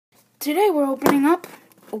Today we're opening up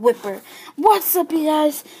a Whipper. What's up, you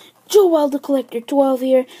guys? Joel the Collector 12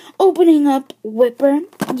 here, opening up Whipper.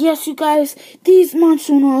 Yes, you guys, these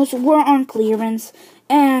Monsunos were on clearance,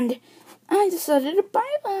 and I decided to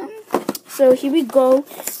buy them. So here we go,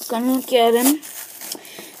 gonna get them.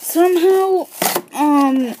 Somehow,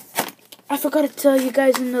 I forgot to tell you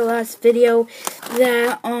guys in the last video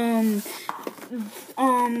that,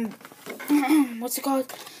 what's it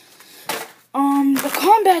called? The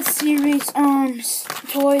Combat series,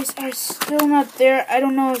 toys are still not there. I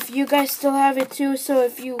don't know if you guys still have it too, so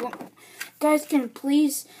if you guys can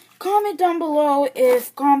please comment down below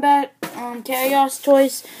if Combat, Chaos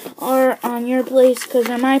toys are on your place, because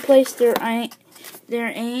on my place there ain't,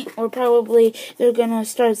 or probably they're gonna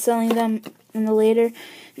start selling them in the later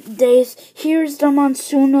days. Here's the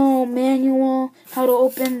Monsuno manual, how to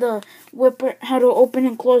open the Whipper, how to open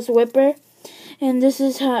and close the Whipper. And this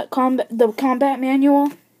is the combat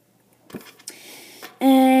manual.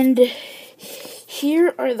 And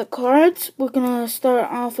here are the cards. We're gonna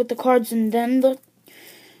start off with the cards and then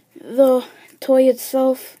the toy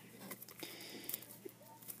itself.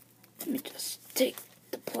 Let me just take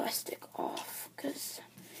the plastic off, because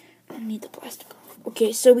I don't need the plastic off.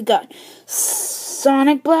 Okay, so we got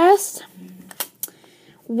Sonic Blast,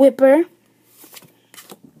 Whipper,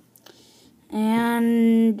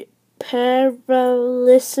 and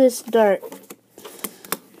Paralysis Dart.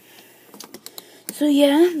 So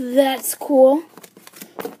yeah, that's cool.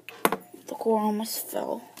 The core almost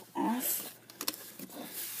fell off.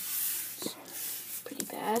 It's pretty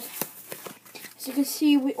bad. As you can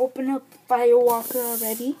see, we opened up Firewalker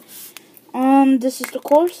already. This is the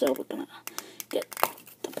core, so we're gonna get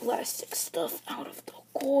the plastic stuff out of the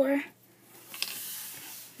core.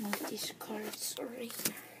 Move these cards right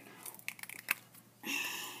here.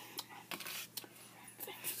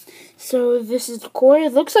 So this is the core.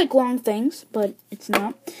 It looks like long things, but it's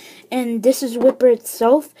not. And this is Whipper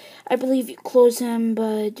itself. I believe you close him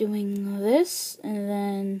by doing this, and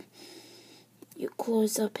then you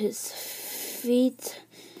close up his feet.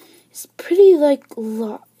 It's pretty like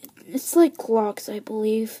it's like locks, I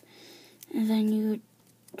believe. And then you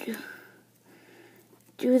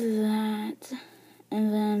do that,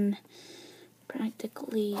 and then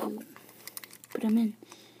practically you put him in,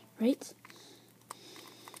 right?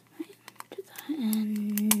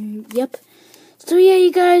 And yep. So yeah,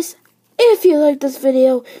 you guys, if you like this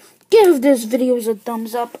video, give this video a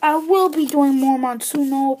thumbs up. I will be doing more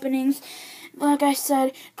Monsuno openings, like I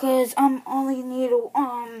said, because I'm only need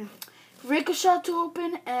Ricochet to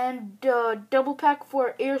open and double pack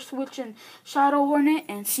for Air Switch and Shadow Hornet.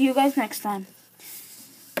 And see you guys next time.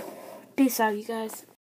 Peace out, you guys.